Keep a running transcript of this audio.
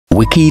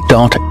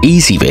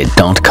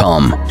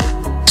wiki.ezvid.com.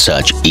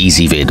 Search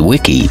Ezvid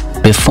Wiki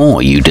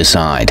before you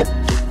decide.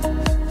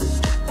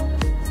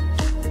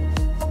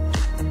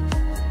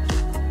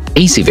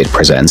 Ezvid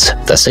presents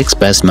the 6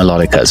 best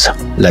melodicas.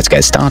 Let's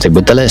get started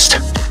with the list.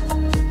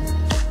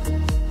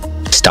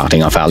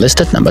 Starting off our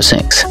list at number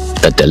 6.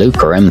 The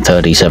DeLuca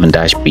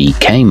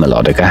M37-BK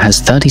Melodica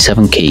has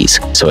 37 keys,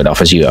 so it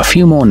offers you a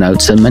few more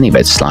notes than many of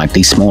its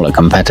slightly smaller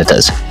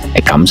competitors.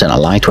 It comes in a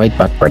lightweight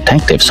but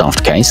protective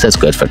soft case that's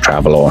good for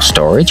travel or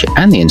storage,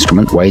 and the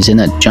instrument weighs in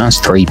at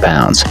just 3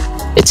 pounds.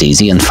 It's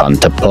easy and fun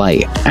to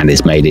play, and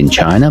is made in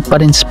China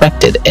but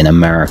inspected in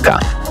America.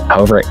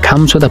 However, it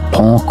comes with a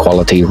poor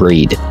quality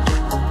reed.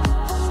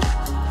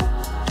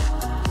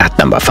 At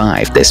number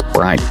 5, this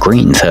bright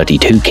green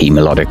 32-key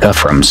Melodica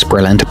from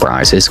Sprill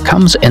Enterprises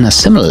comes in a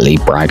similarly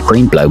bright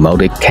green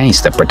blow-molded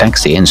case that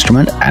protects the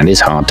instrument and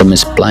is hard to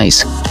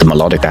misplace. The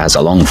Melodica has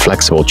a long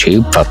flexible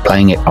tube for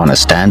playing it on a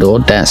stand or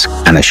desk,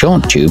 and a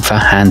short tube for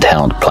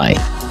handheld play.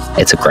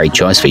 It's a great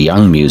choice for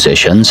young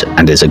musicians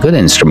and is a good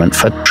instrument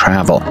for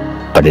travel,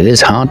 but it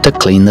is hard to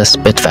clean the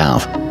spit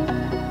valve.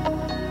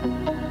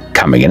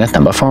 Coming in at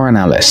number 4 on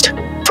our list.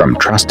 From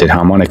trusted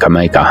harmonica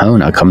maker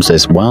Hohner comes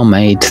this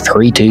well-made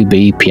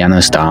 3-2B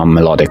Piano-Style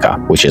Melodica,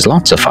 which is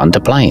lots of fun to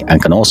play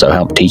and can also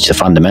help teach the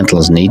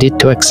fundamentals needed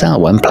to excel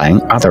when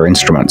playing other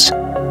instruments.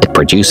 It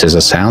produces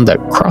a sound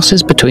that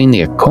crosses between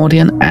the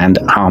accordion and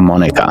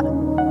harmonica.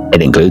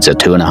 It includes a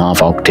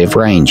 2.5 octave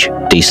range,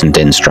 decent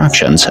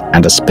instructions,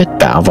 and a spit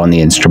valve on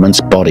the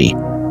instrument's body.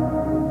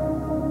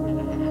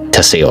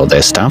 To see all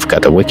this stuff, go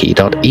to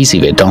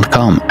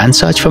wiki.ezvid.com and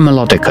search for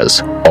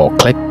Melodicas, or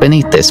click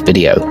beneath this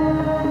video.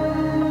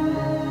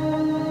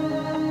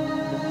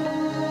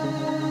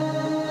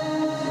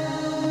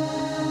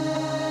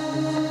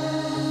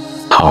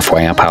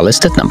 Halfway up our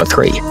list at number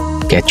 3.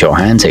 Get your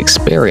hands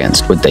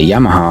experienced with the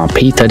Yamaha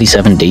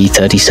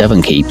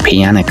P37D37-key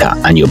Pianica,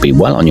 and you'll be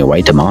well on your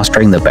way to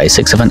mastering the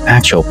basics of an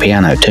actual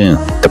piano too.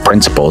 The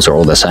principles are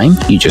all the same,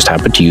 you just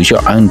happen to use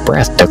your own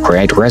breath to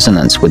create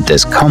resonance with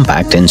this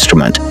compact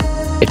instrument.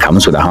 It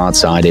comes with a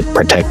hard-sided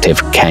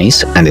protective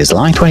case and is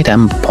lightweight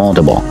and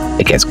portable.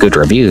 It gets good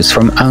reviews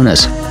from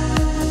owners.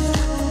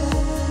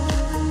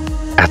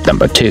 At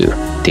number 2.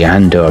 The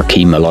Andoer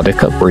Key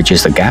Melodica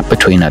bridges the gap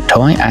between a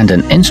toy and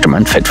an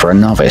instrument fit for a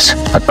novice,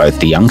 but both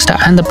the youngster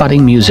and the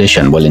budding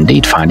musician will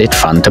indeed find it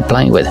fun to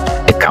play with.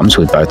 It comes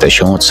with both a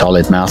short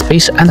solid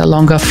mouthpiece and a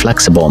longer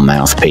flexible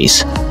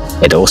mouthpiece.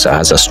 It also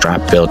has a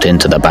strap built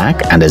into the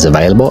back and is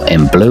available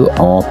in blue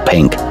or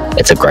pink.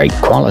 It's a great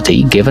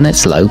quality given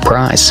its low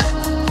price.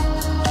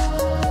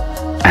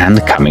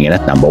 And coming in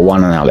at number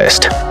 1 on our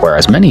list,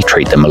 whereas many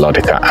treat the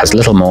Melodica as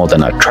little more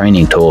than a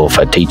training tool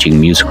for teaching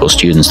musical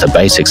students the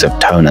basics of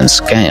tone and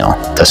scale,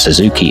 the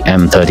SUZUKI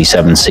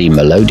M37C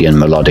Melodion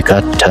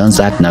Melodica turns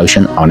that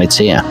notion on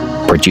its ear,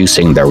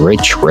 producing the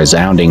rich,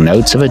 resounding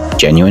notes of a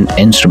genuine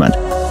instrument.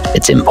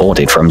 It's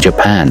imported from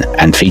Japan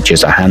and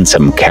features a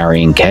handsome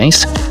carrying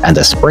case and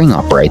a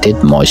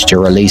spring-operated moisture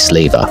release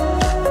lever.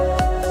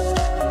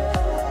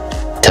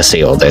 To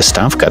see all this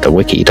stuff, go to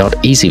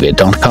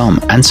wiki.ezvid.com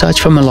and search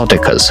for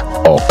Melodicas,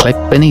 or click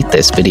beneath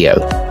this video.